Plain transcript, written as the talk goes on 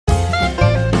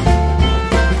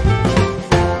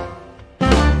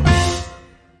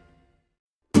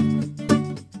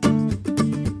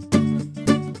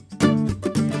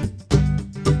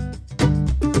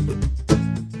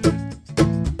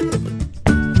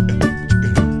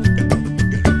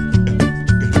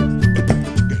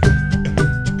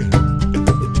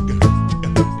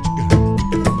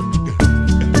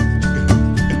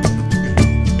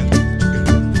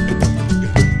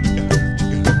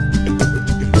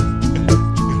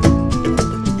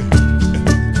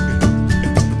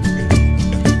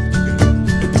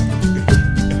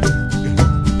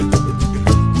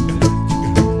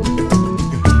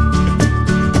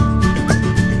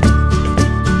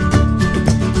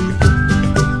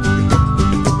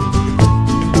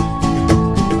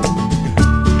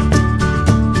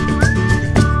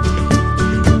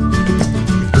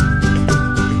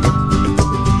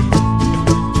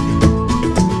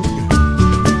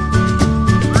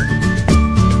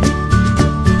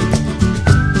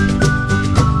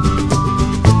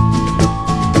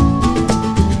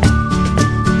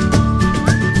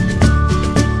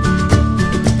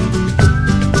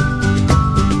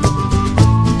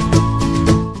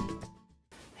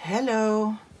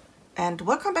And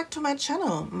welcome back to my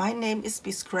channel. My name is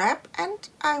BeeScrap and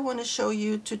I want to show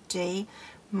you today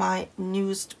my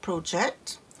newest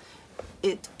project.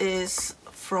 It is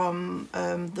from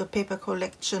the paper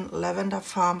collection Lavender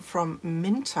Farm from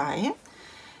Mintay,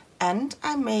 and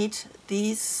I made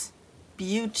these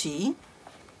beauty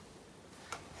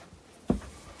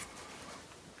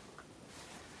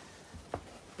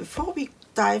Before we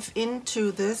dive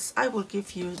into this, I will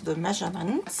give you the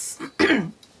measurements.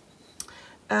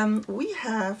 We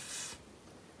have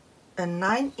a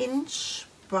 9"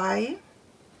 by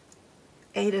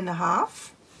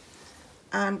 8.5,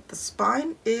 and the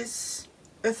spine is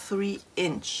a 3".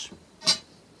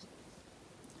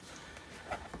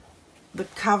 The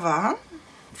cover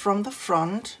from the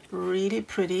front, really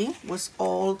pretty, with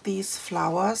all these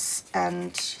flowers,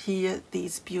 and here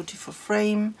these beautiful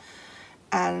frame.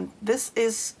 And this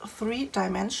is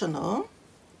 3-dimensional.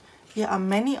 Here are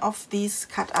many of these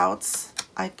cutouts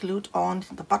I glued on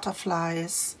the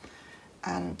butterflies,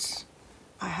 and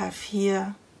I have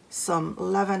here some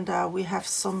lavender, we have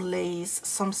some lace,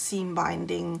 some seam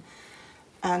binding,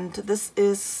 and this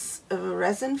is a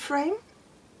resin frame.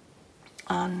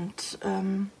 And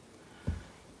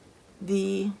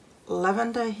the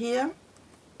lavender here,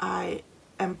 I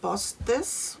embossed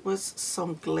this with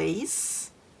some glaze.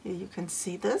 Here you can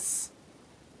see this.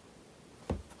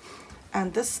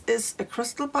 And this is a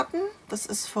crystal button. This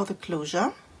is for the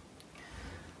closure.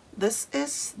 This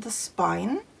is the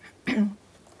spine.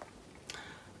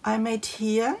 I made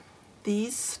here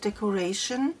these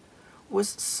decoration with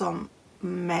some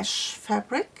mesh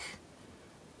fabric.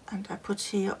 And I put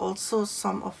here also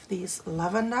some of these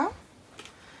lavender.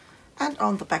 And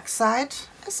on the back side,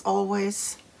 as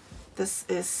always, this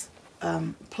is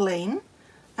plain.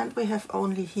 And we have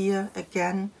only here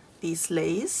again these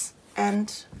lace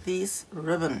and these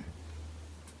ribbon.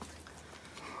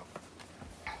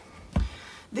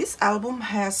 This album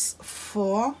has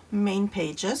 4 main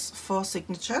pages, 4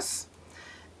 signatures,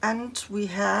 and we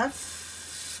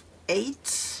have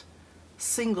 8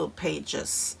 single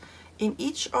pages. In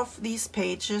each of these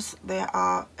pages there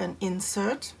are an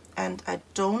insert, and I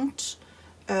don't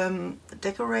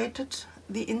decorated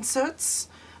the inserts,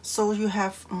 so you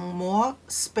have more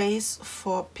space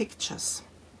for pictures.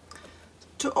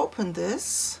 To open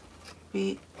this,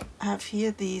 we have here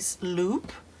this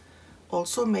loop,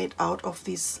 also made out of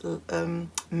this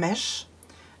mesh,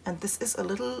 and this is a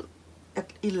little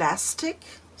elastic,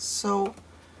 so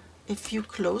if you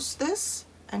close this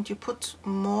and you put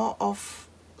more of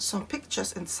some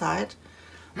pictures inside,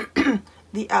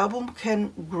 the album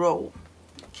can grow,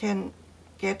 can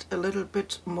get a little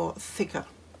bit more thicker.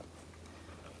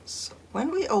 So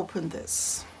when we open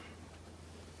this,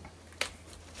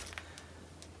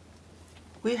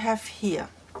 we have here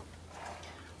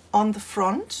on the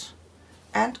front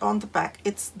and on the back,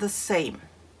 it's the same.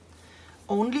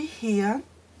 Only here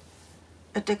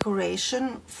a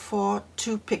decoration for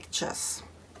 2 pictures.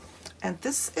 And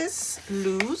this is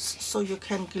loose, so you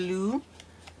can glue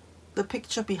the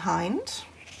picture behind.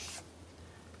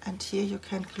 And here you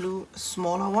can glue a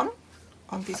smaller one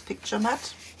on this picture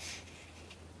mat.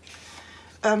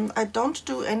 I don't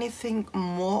do anything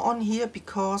more on here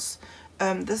because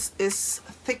this is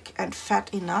thick and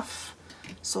fat enough,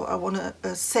 so I want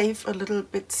to save a little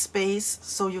bit space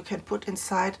so you can put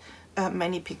inside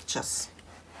many pictures.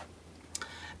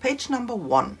 Page number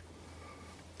 1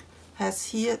 has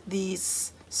here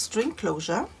these string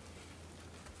closure,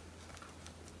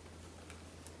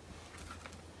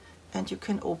 and you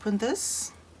can open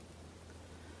this,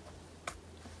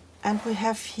 and we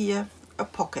have here a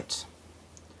pocket.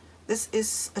 This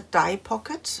is a die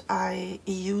pocket. I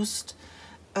used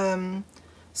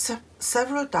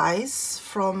several dies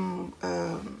from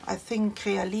I think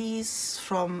Crealis,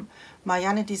 from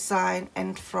Marianne Design,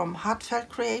 and from Heartfelt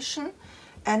Creation,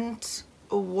 and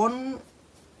one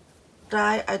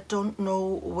die I don't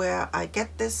know where I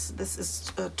get this. This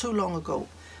is too long ago.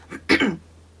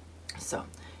 So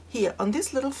here on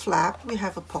this little flap we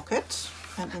have a pocket,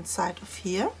 and inside of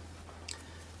here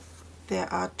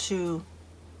there are 2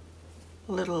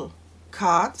 little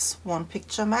cards, 1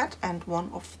 picture mat and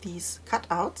 1 of these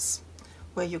cutouts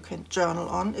where you can journal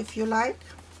on if you like.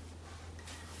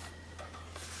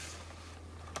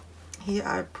 Here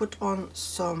I put on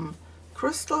some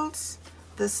crystals.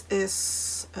 This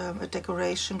is a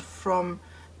decoration from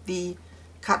the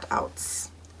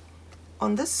cutouts.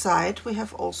 On this side we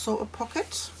have also a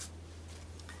pocket,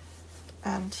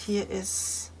 and here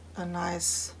is a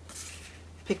nice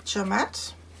picture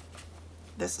mat.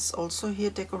 This is also here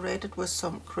decorated with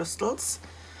some crystals,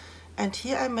 and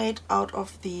here I made out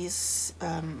of these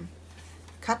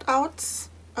cutouts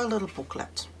a little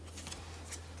booklet.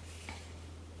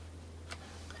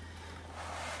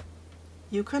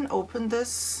 you can open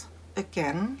this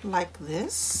again like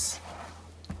this.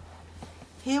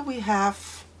 Here we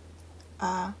have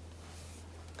a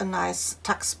nice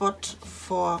tuck spot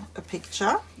for a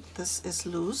picture. This is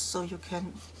loose, so you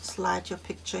can slide your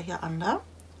picture here under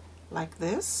like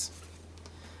this.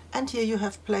 And here you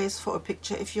have place for a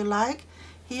picture if you like.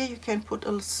 Here you can put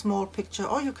a small picture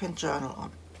or you can journal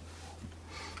on.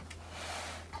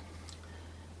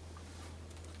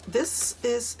 This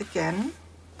is again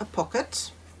a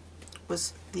pocket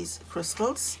with these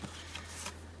crystals,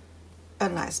 a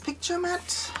nice picture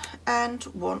mat and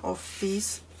one of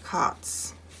these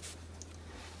cards.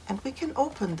 And we can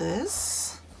open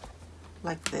this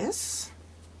like this.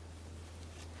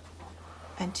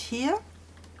 And here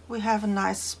we have a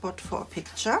nice spot for a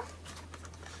picture.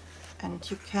 And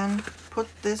you can put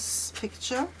this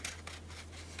picture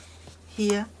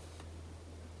here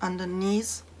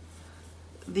underneath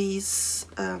these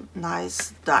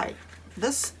nice die.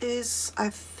 This is, I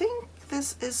think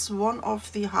this is one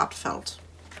of the heartfelt.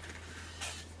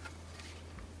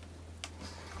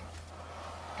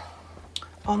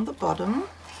 On the bottom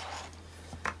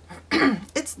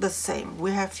it's the same.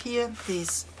 We have here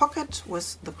this pocket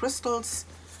with the crystals,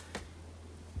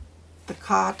 the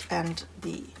card and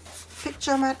the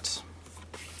picture mat.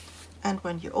 And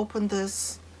when you open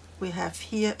this, we have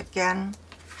here again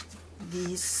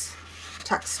these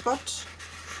tuck spot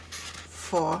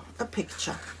for a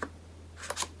picture.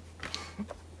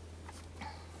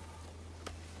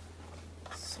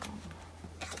 So.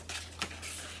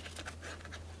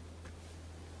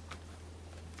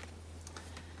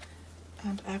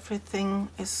 And everything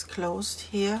is closed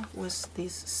here with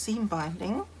this seam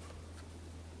binding.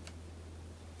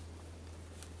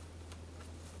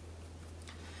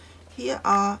 Here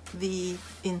are the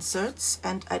inserts,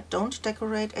 and I don't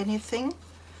decorate anything.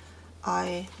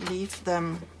 I leave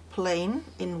them plain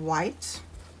in white.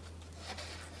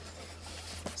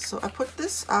 So I put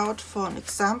this out for an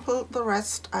example. The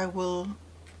rest I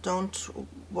don't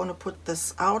want to put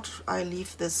this out. I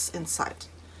leave this inside.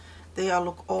 They all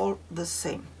look all the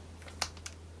same.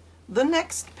 The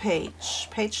next page,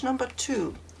 page number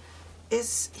 2,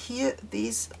 is here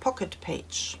this pocket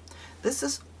page. This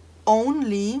is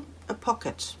only a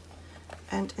pocket,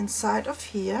 and inside of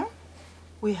here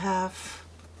we have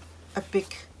a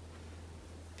big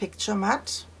picture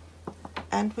mat,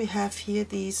 and we have here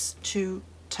these 2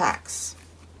 tags.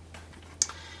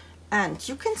 And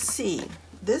you can see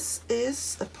this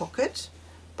is a pocket,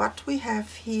 but we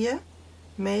have here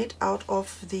made out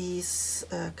of these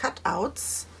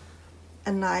cutouts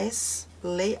a nice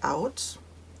layout.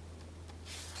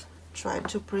 Try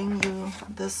to bring you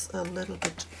this a little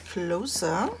bit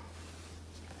closer.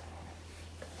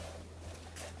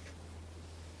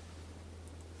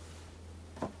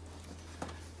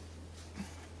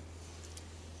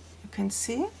 You can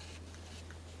see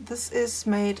this is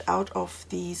made out of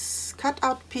these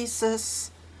cutout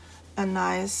pieces, a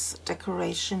nice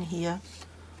decoration here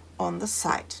on the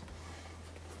side.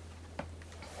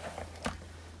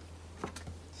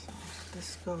 So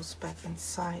this goes back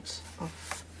inside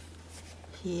of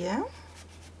here.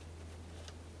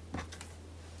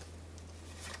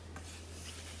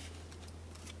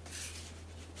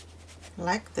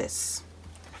 Like this.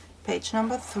 Page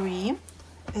number 3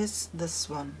 is this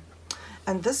one.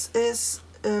 And this is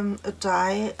a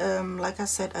die, like I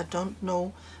said, I don't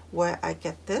know where I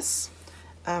get this.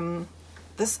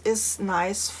 This is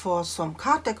nice for some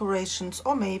card decorations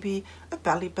or maybe a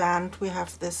belly band. We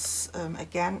have this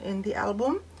again in the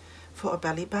album for a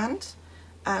belly band.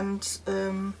 And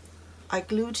I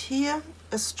glued here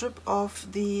a strip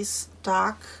of these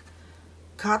dark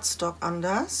cardstock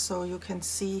under, so you can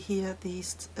see here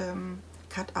these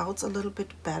cutouts a little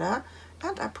bit better.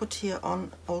 And I put here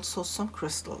on also some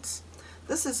crystals.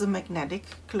 This is a magnetic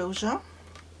closure.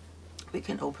 We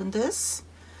can open this,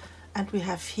 and we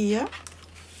have here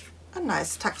a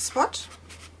nice tuck spot.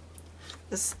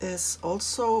 This is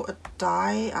also a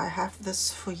die. I have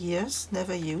this for years,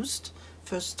 never used,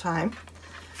 first time.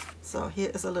 So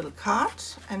here is a little card,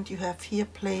 and you have here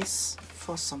place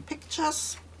for some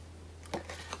pictures.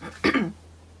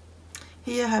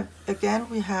 Here again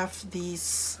we have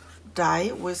these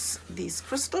die with these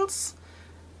crystals,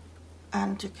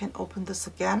 and you can open this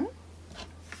again.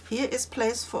 Here is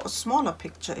place for a smaller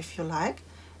picture if you like,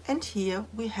 and here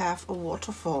we have a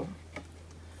waterfall.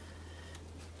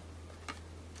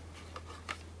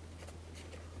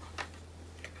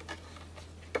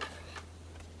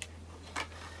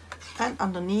 And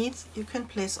underneath you can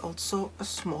place also a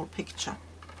small picture.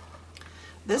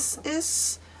 This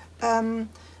is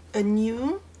a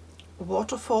new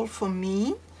waterfall for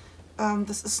me.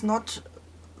 This is not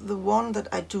the one that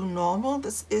I do normal.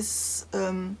 This is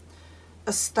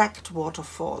a stacked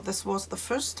waterfall. This was the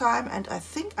first time, and I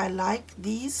think I like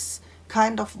these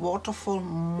kind of waterfall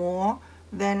more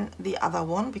than the other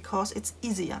one because it's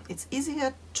easier. It's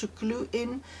easier to glue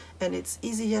in, and it's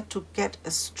easier to get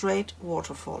a straight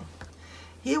waterfall.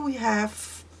 Here we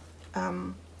have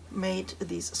made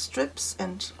these strips,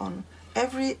 and on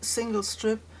every single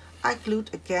strip I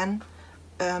glued again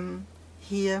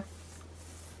here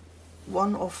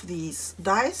one of these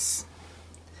dies.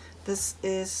 This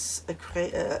is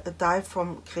a die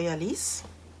from Crealis,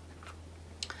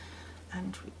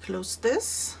 and we close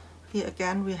this. Here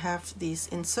again we have these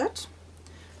insert.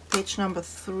 Page number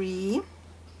 3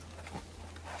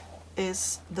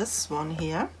 is this one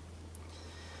here.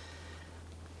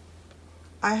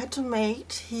 I had to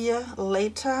make here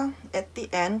later at the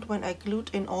end, when I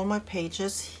glued in all my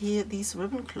pages, here these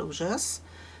ribbon closures,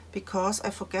 because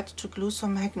I forget to glue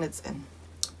some magnets in.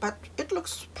 But it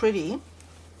looks pretty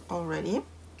already.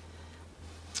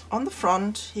 On the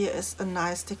front here is a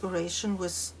nice decoration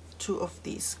with 2 of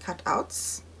these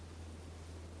cutouts.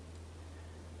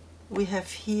 We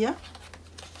have here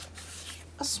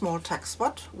a small tag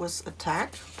spot with a tag.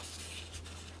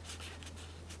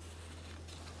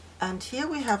 And here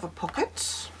we have a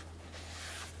pocket,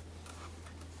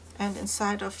 and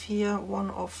inside of here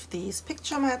one of these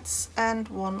picture mats and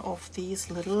one of these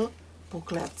little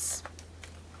booklets.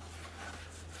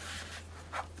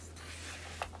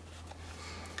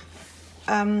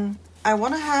 I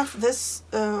want to have this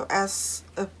as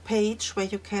a page where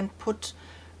you can put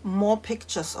more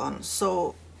pictures on.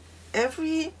 So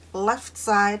every left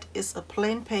side is a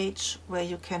plain page where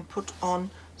you can put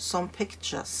on some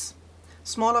pictures.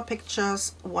 Smaller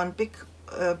pictures, one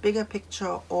bigger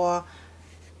picture, or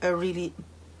a really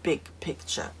big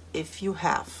picture if you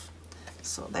have.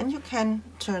 So then you can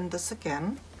turn this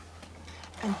again,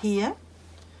 and here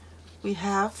we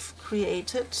have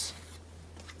created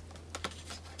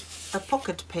a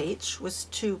pocket page with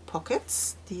 2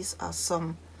 pockets. These are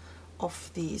some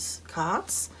of these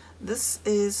cards. This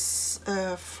is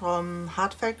from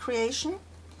Heartfelt Creation,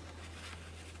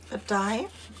 a die.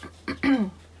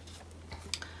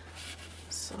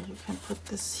 So you can put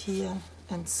this here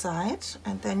inside,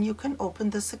 and then you can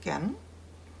open this again.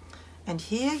 And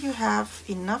here you have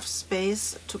enough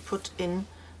space to put in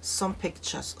some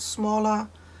pictures, smaller,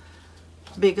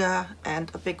 bigger,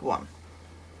 and a big one.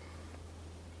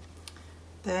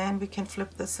 Then we can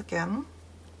flip this again,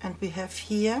 and we have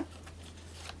here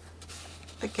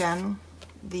again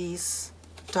these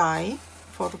die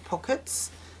for the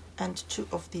pockets and 2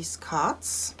 of these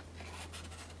cards.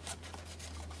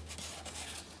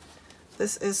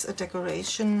 This is a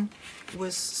decoration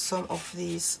with some of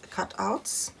these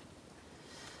cutouts,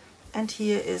 and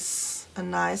here is a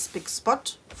nice big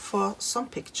spot for some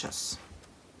pictures.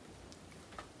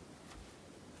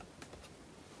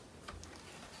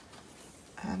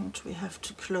 And we have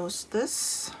to close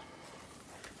this.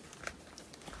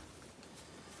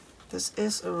 This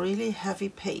is a really heavy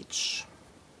page.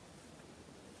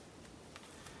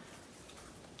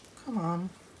 Come on.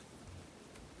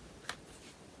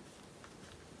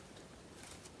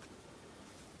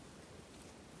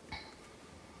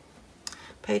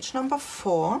 Page number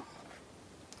 4,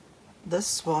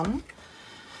 this one,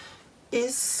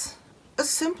 is a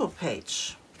simple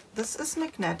page. This is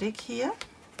magnetic here,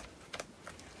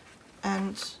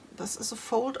 and this is a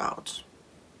fold out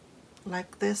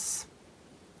like this.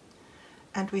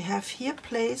 And we have here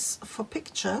place for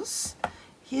pictures.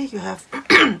 Here you have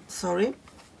sorry,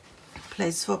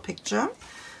 place for picture.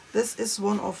 This is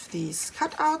one of these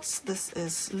cutouts. This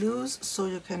is loose, so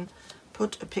you can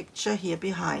put a picture here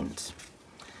behind.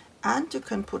 And you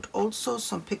can put also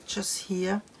some pictures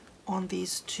here on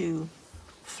these 2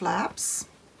 flaps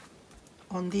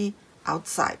on the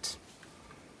outside.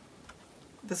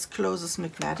 This closes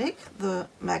magnetic. The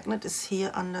magnet is here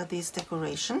under this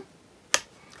decoration.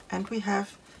 And we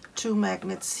have 2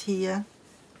 magnets here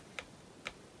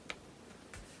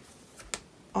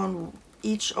on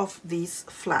each of these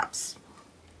flaps.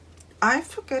 I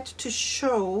forget to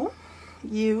show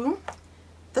you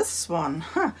this one.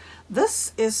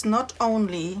 This is not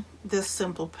only this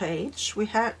simple page. We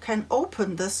can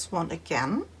open this one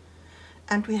again,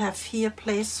 and we have here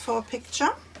place for a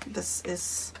picture. This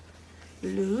is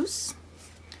loose.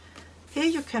 Here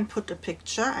you can put a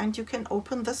picture, and you can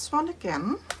open this one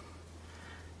again,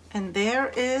 and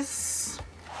there is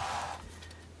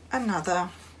another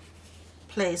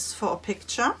place for a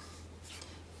picture,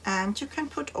 and you can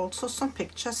put also some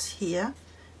pictures here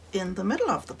in the middle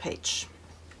of the page.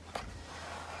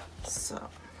 So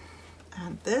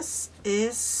And this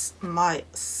is my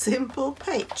simple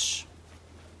page.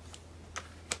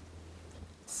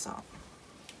 So,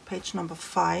 page number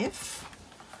 5.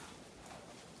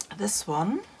 This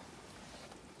one.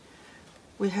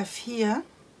 We have here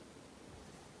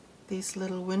this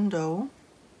little window.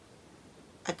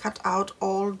 I cut out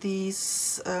all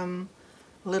these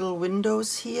little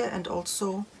windows here and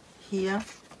also here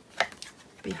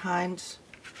behind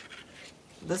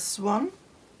this one.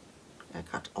 I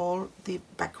cut all the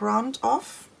background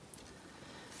off,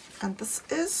 and this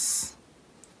is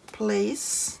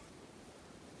place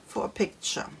for a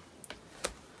picture.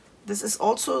 This is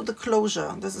also the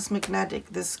closure. This is magnetic.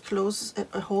 This closes,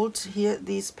 it holds here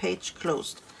this page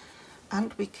closed,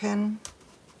 and we can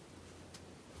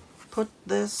put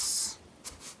this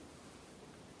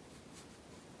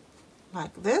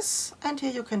like this, and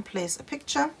here you can place a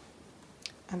picture,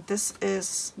 and this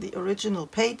is the original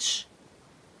page.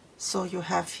 So you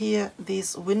have here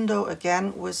this window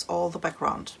again with all the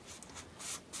background.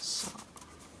 So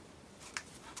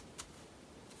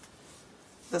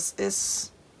this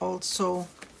is also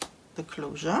the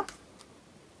closure,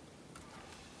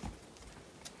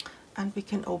 and we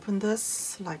can open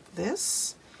this like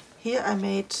this. Here I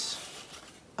made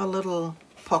a little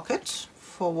pocket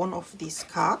for one of these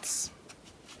cards.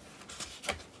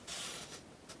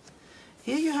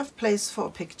 Here you have place for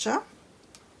a picture,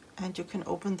 and you can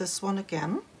open this one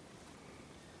again.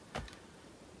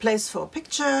 Place for a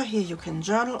picture, here you can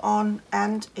journal on,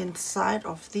 and inside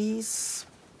of these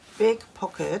big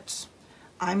pocket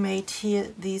I made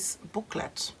here this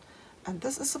booklet. And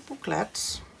this is a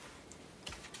booklet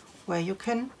where you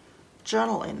can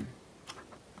journal in.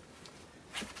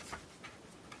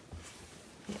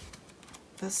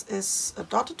 This is a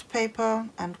dotted paper,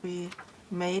 and we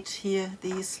made here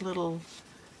these little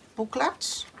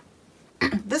booklets.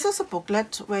 This is a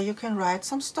booklet where you can write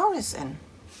some stories in.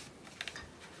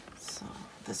 So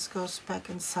this goes back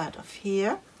inside of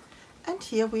here, and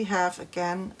here we have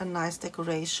again a nice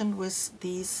decoration with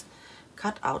these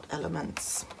cut out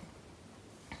elements.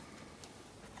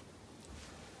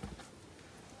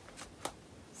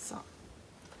 So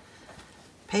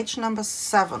page number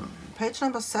 7. Page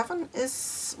number 7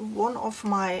 is one of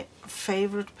my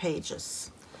favorite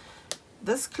pages.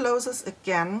 This closes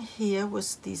again here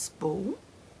with this bow.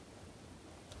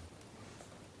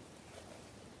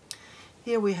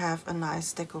 Here we have a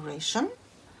nice decoration,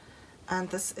 and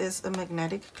this is a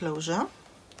magnetic closure,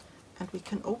 and we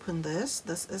can open this.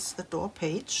 This is the door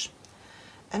page,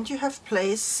 and you have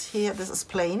place here. This is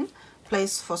plain,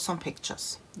 place for some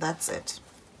pictures. That's it.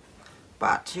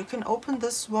 But you can open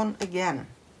this one again.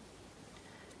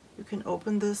 You can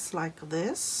open this like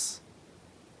this.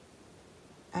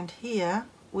 And here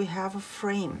we have a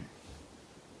frame.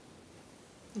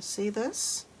 You see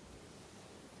this?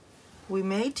 We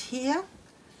made here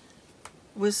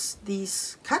with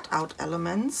these cut-out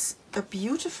elements a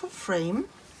beautiful frame.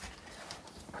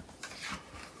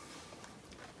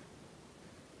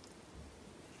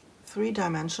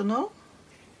 Three-dimensional,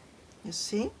 you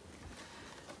see?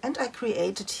 And I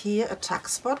created here a tuck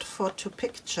spot for 2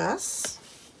 pictures.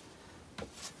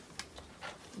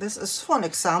 This is for an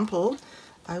example.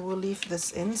 I will leave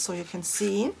this in so you can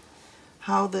see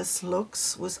how this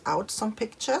looks without some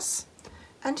pictures.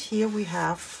 And here we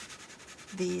have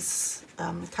these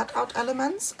cut-out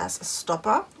elements as a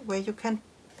stopper where you can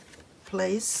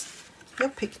place your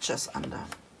pictures under.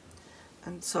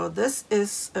 And so this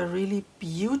is a really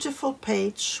beautiful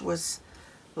page with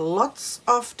lots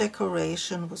of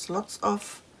decoration, with lots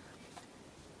of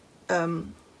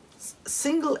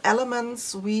single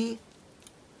elements we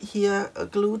here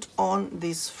glued on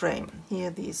this frame.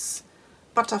 Here these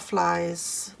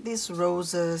butterflies, these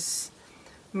roses,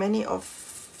 many of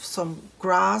some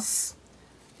grass.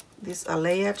 These are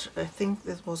layered. I think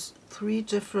this was 3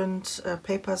 different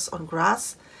papers on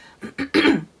grass.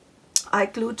 I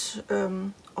glued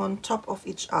on top of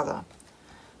each other.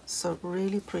 So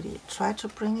really pretty. Try to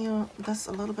bring you this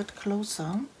a little bit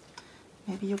closer.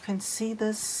 Maybe you can see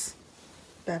this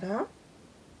better.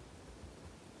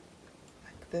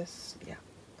 This, yeah,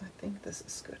 I think this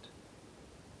is good.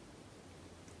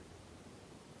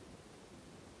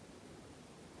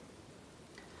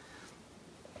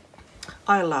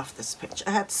 I love this page.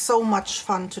 I had so much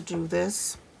fun to do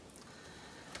this.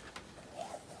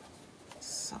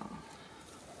 So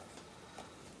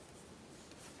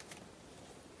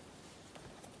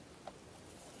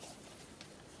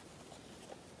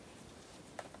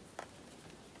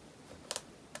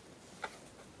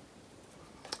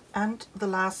and the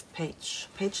last page,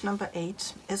 page number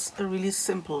 8, is a really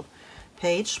simple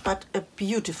page, but a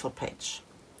beautiful page.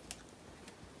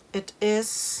 It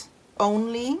is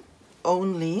only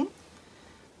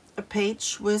a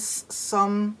page with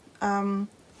some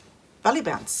belly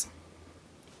bands.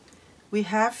 We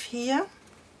have here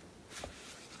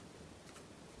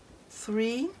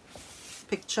 3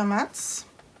 picture mats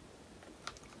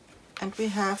and we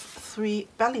have 3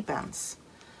 belly bands.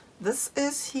 This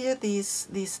is here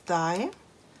these die.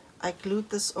 I glued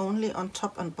this only on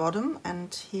top and bottom,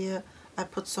 and here I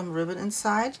put some ribbon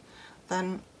inside.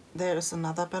 Then there is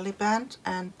another belly band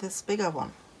and this bigger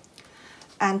one.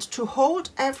 And to hold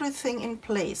everything in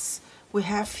place, we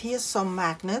have here some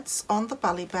magnets on the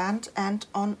belly band and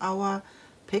on our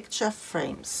picture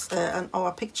frames, and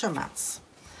our picture mats.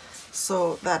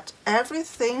 So that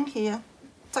everything here,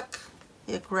 tuck,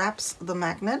 here grabs the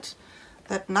magnet,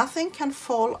 that nothing can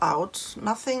fall out,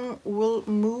 nothing will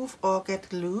move or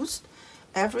get loosed.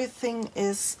 Everything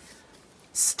is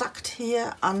stuck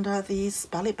here under these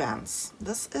belly bands.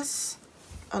 This is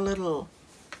a little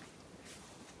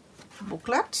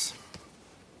booklet.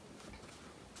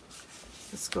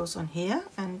 This goes on here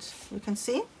and you can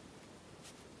see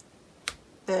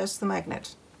there's the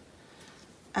magnet.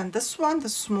 And this one, the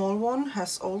small one,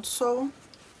 has also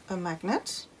a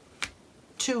magnet,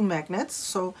 2 magnets,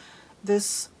 so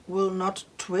this will not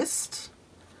twist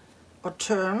or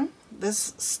turn.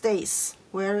 This stays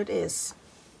where it is.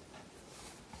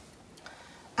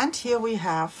 And here we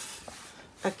have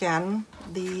again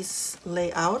these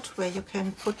layout where you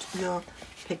can put your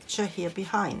picture here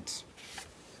behind.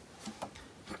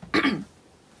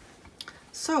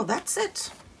 So that's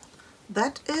it.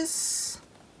 That is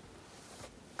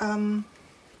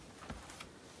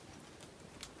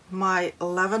my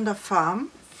Lavender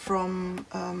Farm from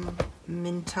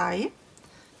Mintay.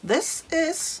 This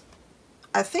is,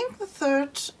 I think, the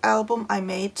 3rd album I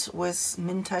made with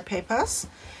Mintay papers.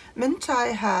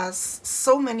 Mintay has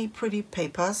so many pretty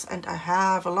papers and I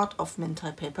have a lot of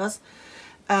Mintay papers.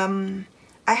 I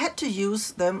had to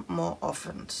use them more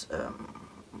often.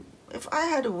 If I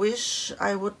had a wish,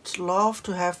 I would love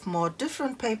to have more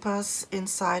different papers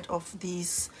inside of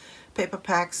these paper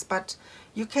packs, but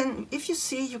you can, if you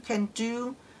see, you can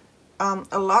do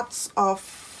a lot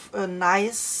of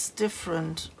nice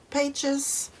different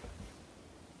pages.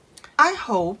 I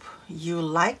hope you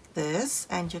like this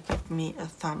and you give me a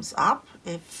thumbs up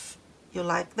if you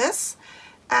like this,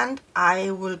 and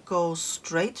I will go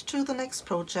straight to the next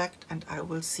project and I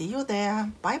will see you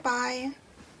there. Bye bye.